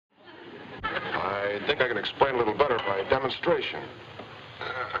I think I can explain a little better by demonstration.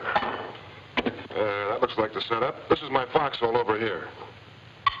 That looks like the setup. This is my foxhole over here.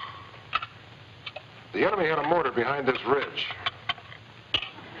 The enemy had a mortar behind this ridge.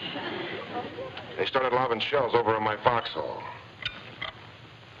 They started lobbing shells over in my foxhole.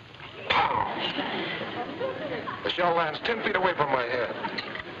 Pow! The shell lands 10 feet away from my head.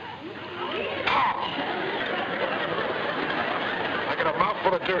 Pow! I get a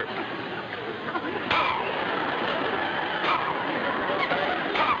mouthful of dirt. Pow!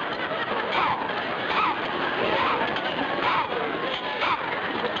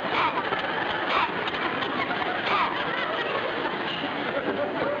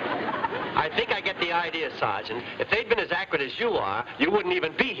 I think I get the idea, Sergeant. If they'd been as accurate as you are, you wouldn't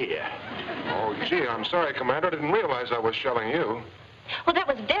even be here. Oh, gee, I'm sorry, Commander. I didn't realize I was shelling you. Well, that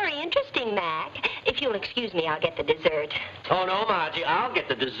was very interesting, Mac. If you'll excuse me, I'll get the dessert. Oh, no, Margie, I'll get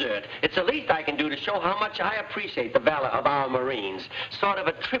the dessert. It's the least I can do to show how much I appreciate the valor of our Marines. Sort of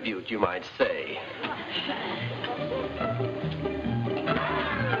a tribute, you might say.